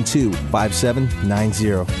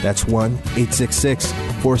 1-866-472-5790. That's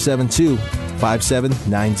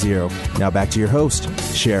 1-866-472-5790. Now back to your host,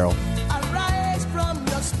 Cheryl.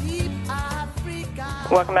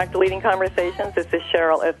 Welcome back to Leading Conversations. This is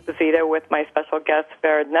Cheryl Esposito with my special guest,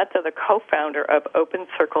 Vered Neta, the co-founder of Open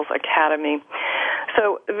Circles Academy.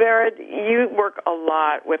 So, Vered, you work a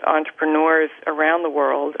lot with entrepreneurs around the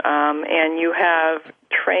world, and you have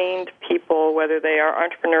trained people, whether they are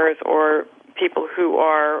entrepreneurs or people who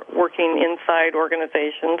are working inside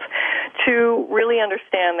organizations, to really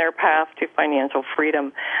understand their path to financial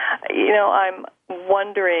freedom. You know, I'm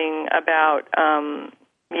wondering about...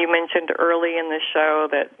 you mentioned early in the show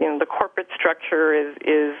that the corporate structure is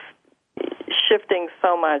shifting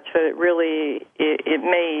so much that it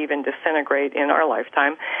may even disintegrate in our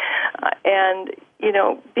lifetime. And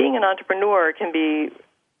being an entrepreneur can be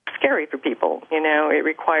scary for people. It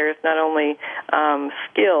requires not only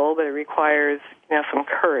skill, but it requires some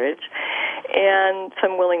courage and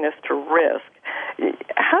some willingness to risk.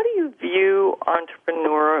 How do you view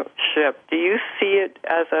entrepreneurship? Do you see it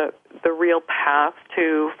as the real path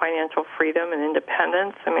to financial freedom and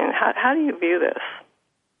independence? I mean, how do you view this?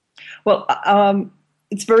 Well,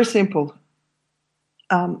 it's very simple.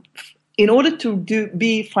 In order to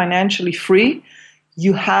be financially free,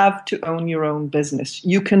 you have to own your own business.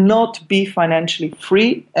 You cannot be financially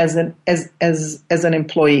free as an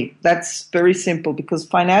employee. That's very simple, because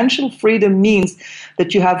financial freedom means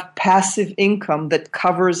that you have passive income that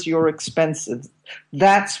covers your expenses.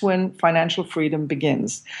 That's when financial freedom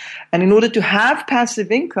begins. And in order to have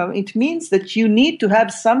passive income, it means that you need to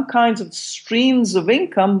have some kinds of streams of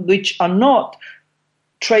income which are not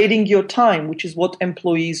trading your time, which is what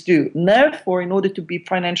employees do. Therefore, in order to be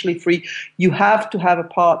financially free, you have to have a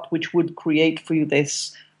part which would create for you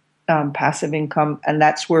this passive income, and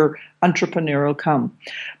that's where entrepreneurial come.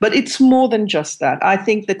 But it's more than just that. I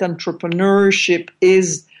think that entrepreneurship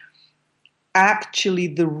is actually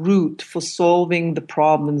the root for solving the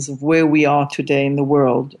problems of where we are today in the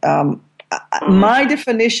world. My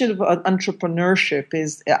definition of entrepreneurship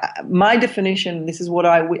is, this is what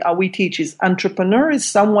we teach, is entrepreneur is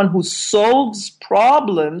someone who solves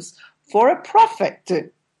problems for a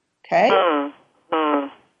profit. Okay?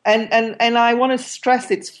 And I want to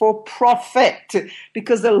stress it's for profit,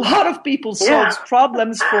 because a lot of people solve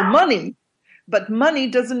problems for money, but money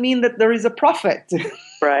doesn't mean that there is a profit.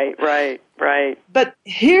 Right. But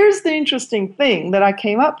here's the interesting thing that I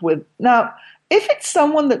came up with. Now, if it's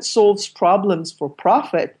someone that solves problems for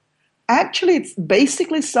profit, actually it's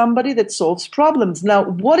basically somebody that solves problems. Now,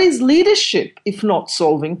 what is leadership if not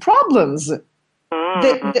solving problems?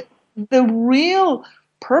 The real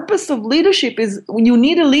purpose of leadership is you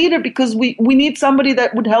need a leader because we need somebody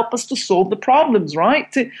that would help us to solve the problems, right?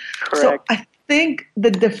 Correct. So I think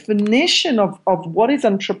the definition of what is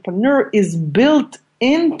entrepreneur is built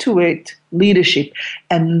into it, leadership.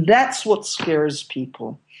 And that's what scares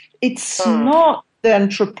people. It's not the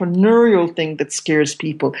entrepreneurial thing that scares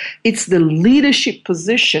people. It's the leadership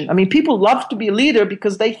position. I mean, people love to be a leader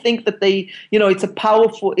because they think that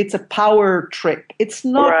it's a power trip. It's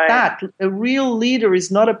not that. A real leader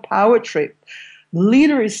is not a power trip.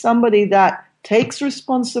 Leader is somebody that takes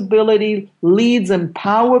responsibility, leads,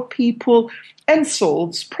 empower people, and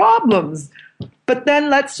solves problems. But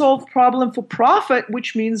then let's solve problem for profit,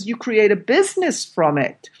 which means you create a business from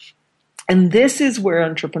it. And this is where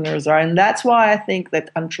entrepreneurs are. And that's why I think that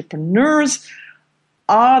entrepreneurs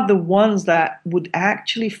are the ones that would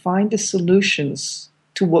actually find the solutions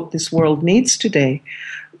to what this world needs today.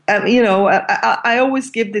 I always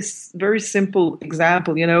give this very simple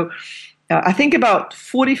example. I think about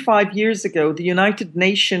 45 years ago, the United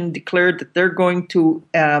Nations declared that they're going to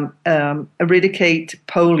eradicate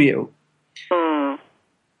polio.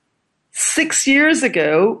 6 years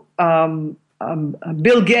ago,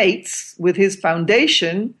 Bill Gates, with his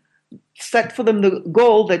foundation, set for them the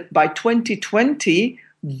goal that by 2020,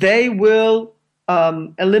 they will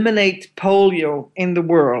eliminate polio in the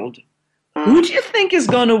world. Who do you think is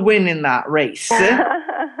going to win in that race? Yeah.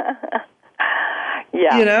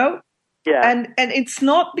 Yeah. And it's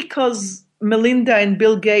not because Melinda and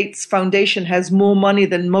Bill Gates Foundation has more money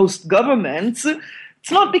than most governments.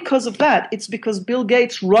 It's not because of that. It's because Bill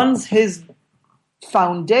Gates runs his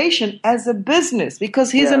foundation as a business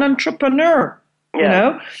because he's an entrepreneur.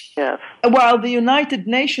 Yes. While the United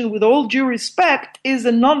Nations, with all due respect, is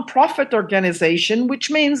a non-profit organization,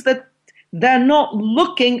 which means that they're not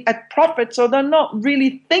looking at profits, or they're not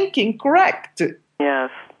really thinking correct.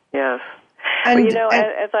 Yes. And,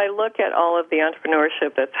 as I look at all of the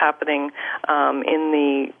entrepreneurship that's happening in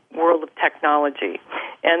the world of technology,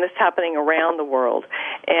 and this happening around the world,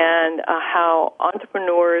 and how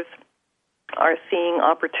entrepreneurs are seeing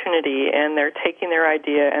opportunity, and they're taking their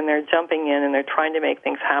idea and they're jumping in and they're trying to make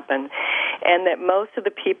things happen, and that most of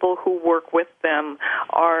the people who work with them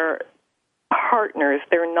are partners.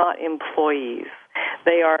 They're not employees.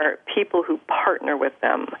 They are people who partner with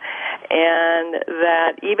them, and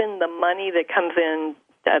that even the money that comes in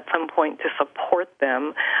at some point to support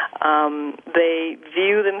them, they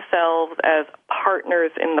view themselves as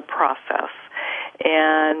partners in the process.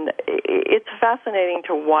 And it's fascinating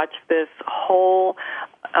to watch this whole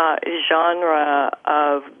genre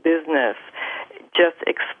of business just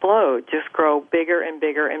explode, just grow bigger and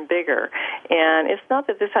bigger and bigger. And it's not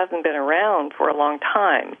that this hasn't been around for a long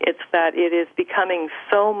time. It's that it is becoming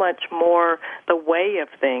so much more the way of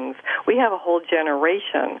things. We have a whole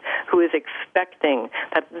generation who is expecting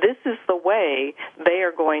that this is the way they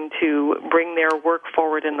are going to bring their work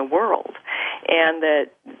forward in the world. And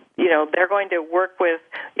that, they're going to work with,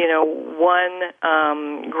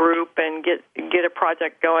 one group and get a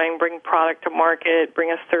project going, bring product to market,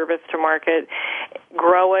 bring a service to market,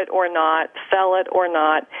 grow it or not, sell it or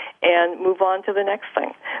not, and move on to the next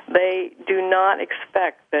thing. They do not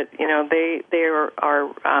expect that, they are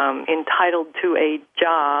entitled to a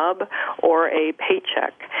job or a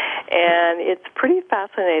paycheck. And it's pretty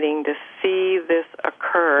fascinating to see this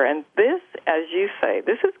occur. And this, as you say,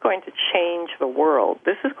 this is going to change the world.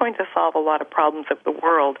 This is going to solve a lot of problems of the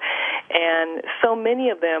world. And so many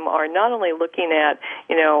of them are not only looking at,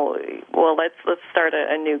 let's start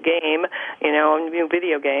a new game, a new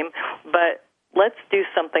video game, but let's do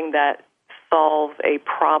something that solves a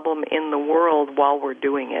problem in the world while we're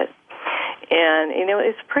doing it. And,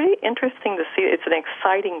 it's pretty interesting to see. It's an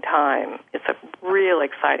exciting time. It's a real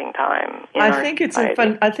exciting time. I think it's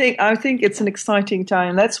an exciting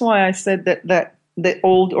time. That's why I said that the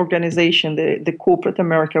old organization, the corporate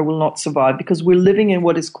America, will not survive, because we're living in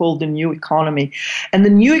what is called the new economy. And the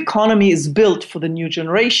new economy is built for the new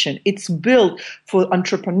generation. It's built for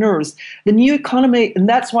entrepreneurs. The new economy, and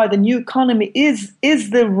that's why the new economy is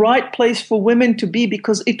the right place for women to be,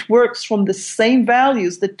 because it works from the same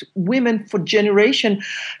values that women for generation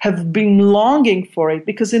have been longing for it.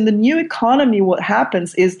 Because in the new economy, what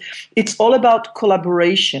happens is it's all about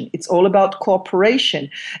collaboration. It's all about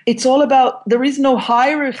cooperation. It's all about, there is no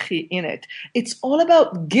hierarchy in it. It's all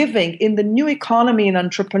about giving. In the new economy and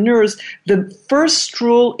entrepreneurs, the first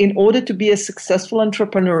rule in order to be a successful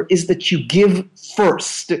entrepreneur is that you give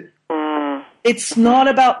first. It's not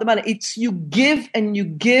about the money. It's you give and you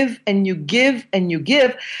give and you give and you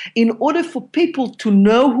give in order for people to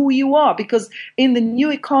know who you are. Because in the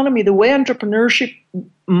new economy, the way entrepreneurship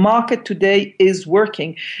market today is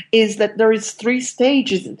working is that there is 3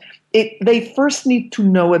 stages. They first need to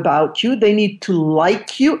know about you, they need to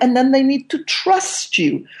like you, and then they need to trust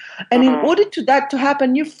you. And in order to that to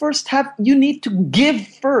happen, you need to give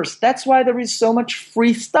first. That's why there is so much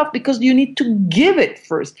free stuff, because you need to give it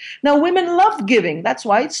first. Now, women love giving. That's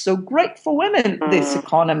why it's so great for women, this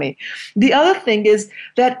economy. The other thing is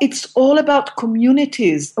that it's all about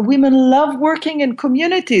communities. Women love working in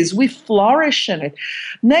communities. We flourish in it.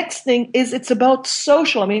 Next thing is it's about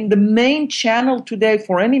social. I mean, the main channel today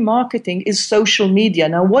for any marketing is social media.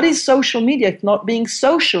 Now, what is social media if not being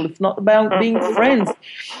social, if not about being friends?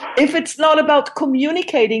 If it's not about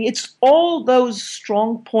communicating, it's all those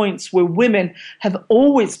strong points where women have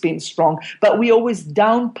always been strong, but we always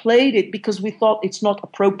downplayed it because we thought it's not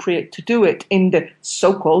appropriate to do it in the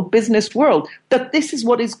so-called business world. That this is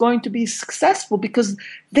what is going to be successful because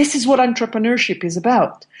this is what entrepreneurship is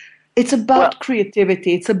about. It's about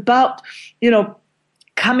creativity. It's about,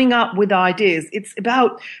 coming up with ideas. It's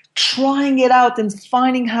about trying it out and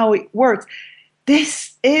finding how it works.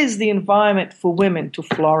 This is the environment for women to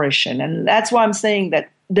flourish in. And that's why I'm saying that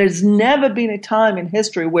there's never been a time in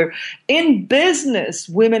history where in business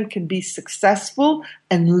women can be successful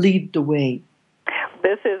and lead the way.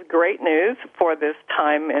 This is great news for this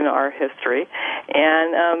time in our history.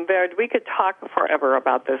 And, Vered, we could talk forever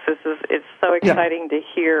about this. It's so exciting to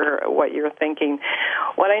hear what you're thinking.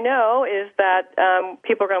 What I know is that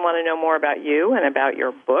people are going to want to know more about you and about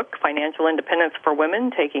your book, Financial Independence for Women,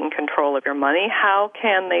 Taking Control of Your Money. How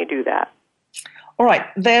can they do that? All right,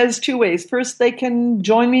 there's two ways. First, they can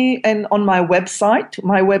join me on my website.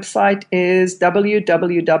 My website is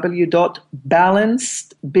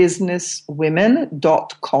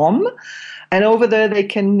www.balancedbusinesswomen.com. And over there, they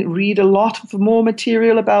can read a lot of more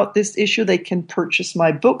material about this issue. They can purchase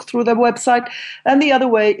my book through the website. And the other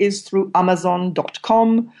way is through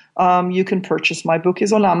Amazon.com. You can purchase my book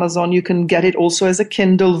is on Amazon. You can get it also as a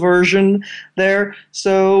Kindle version there.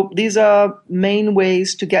 So these are main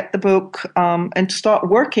ways to get the book and to start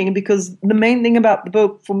working, because the main thing about the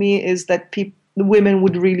book for me is that the women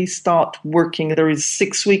would really start working. There is a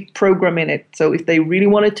 6-week program in it. So if they really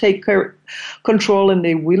want to take control and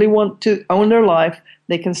they really want to own their life,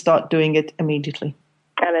 they can start doing it immediately.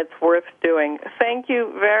 And it's worth doing. Thank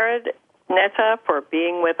you, Vered Neta, for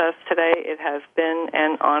being with us today. It has been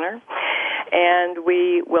an honor. And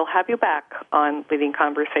we will have you back on Leading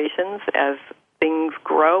Conversations as things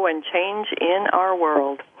grow and change in our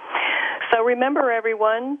world. So remember,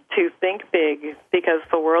 everyone, to think big, because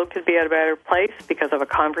the world could be a better place because of a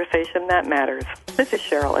conversation that matters. This is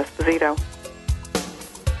Cheryl Esposito.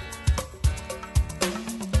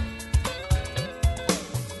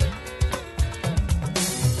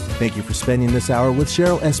 Thank you for spending this hour with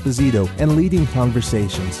Cheryl Esposito and Leading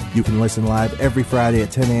Conversations. You can listen live every Friday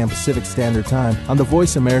at 10 a.m. Pacific Standard Time on the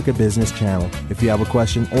Voice America Business Channel. If you have a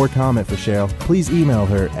question or comment for Cheryl, please email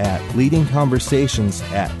her at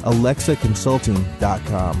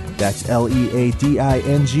leadingconversations@alexaconsulting.com. That's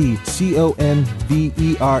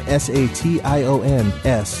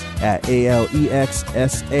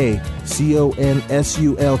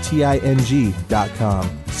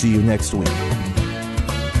See you next week.